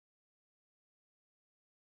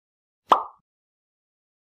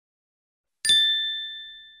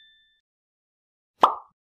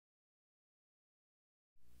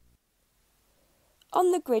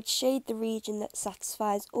On the grid, shade the region that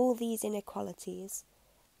satisfies all these inequalities.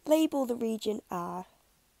 Label the region R.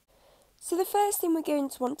 So the first thing we're going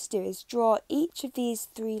to want to do is draw each of these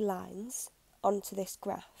 3 lines onto this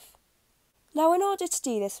graph. Now in order to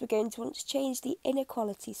do this, we're going to want to change the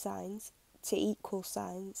inequality signs to equal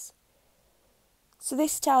signs. So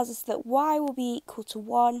this tells us that y will be equal to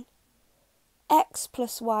 1, x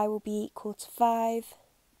plus y will be equal to 5,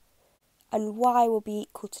 and y will be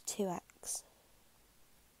equal to 2x.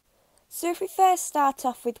 So if we first start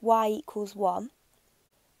off with y equals 1,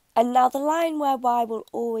 and now the line where y will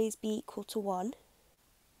always be equal to 1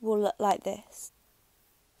 will look like this.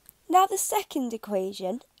 Now the second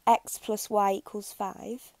equation, x plus y equals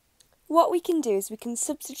 5, what we can do is we can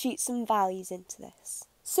substitute some values into this.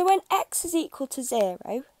 So when x is equal to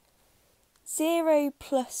 0, 0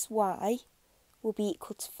 plus y will be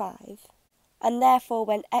equal to 5, and therefore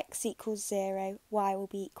when x equals 0, y will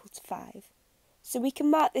be equal to 5. So we can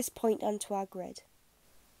mark this point onto our grid.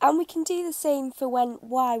 And we can do the same for when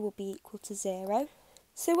y will be equal to 0.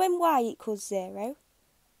 So when y equals 0,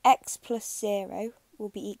 x plus 0 will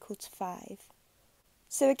be equal to 5.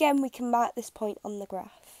 So again we can mark this point on the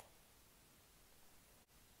graph.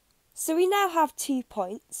 So we now have 2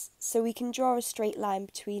 points, so we can draw a straight line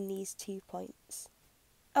between these 2 points.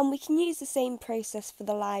 And we can use the same process for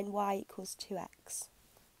the line y equals 2x.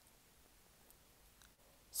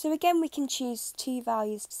 So again we can choose 2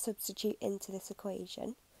 values to substitute into this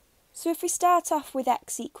equation. So if we start off with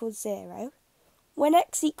x equals 0, when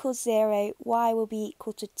x equals 0, y will be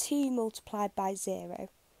equal to 2 multiplied by 0.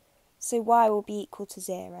 So y will be equal to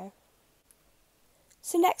 0.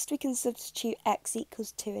 So next we can substitute x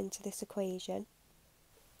equals 2 into this equation.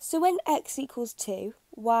 So when x equals 2,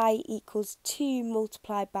 y equals 2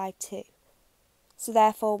 multiplied by 2. So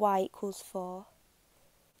therefore y equals 4.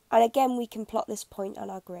 And again we can plot this point on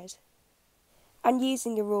our grid. And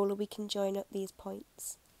using a ruler we can join up these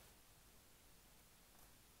points.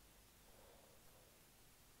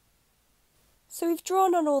 So we've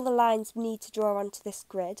drawn on all the lines we need to draw onto this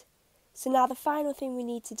grid. So now the final thing we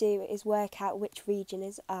need to do is work out which region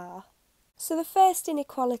is R. So the first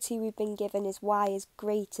inequality we've been given is y is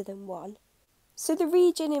greater than 1. So the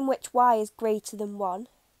region in which y is greater than 1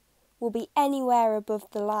 will be anywhere above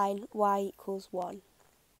the line y equals 1.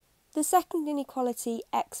 The second inequality,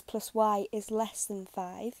 x plus y is less than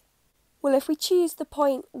 5. Well, if we choose the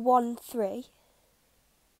point 1, 3,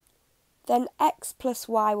 then x plus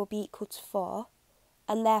y will be equal to 4,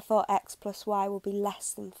 and therefore x plus y will be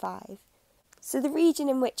less than 5. So the region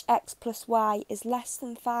in which x plus y is less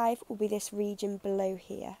than 5 will be this region below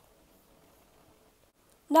here.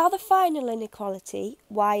 Now the final inequality,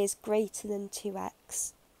 y is greater than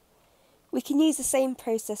 2x. We can use the same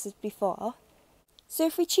process as before. So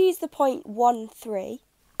if we choose the point 1, 3,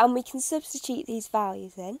 and we can substitute these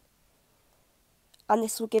values in, and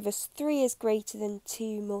this will give us 3 is greater than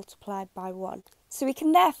 2 multiplied by 1. So we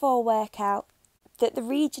can therefore work out that the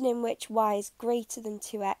region in which y is greater than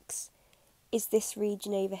 2x is this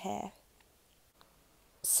region over here.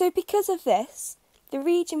 So because of this, the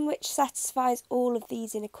region which satisfies all of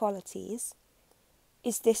these inequalities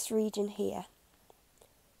is this region here.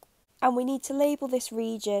 And we need to label this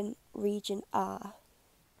region, region R.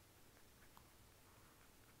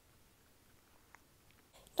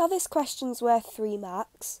 Now this question's worth 3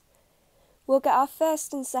 marks. We'll get our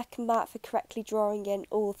first and second mark for correctly drawing in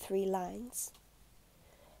all 3 lines.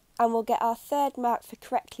 And we'll get our third mark for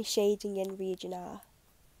correctly shading in region R.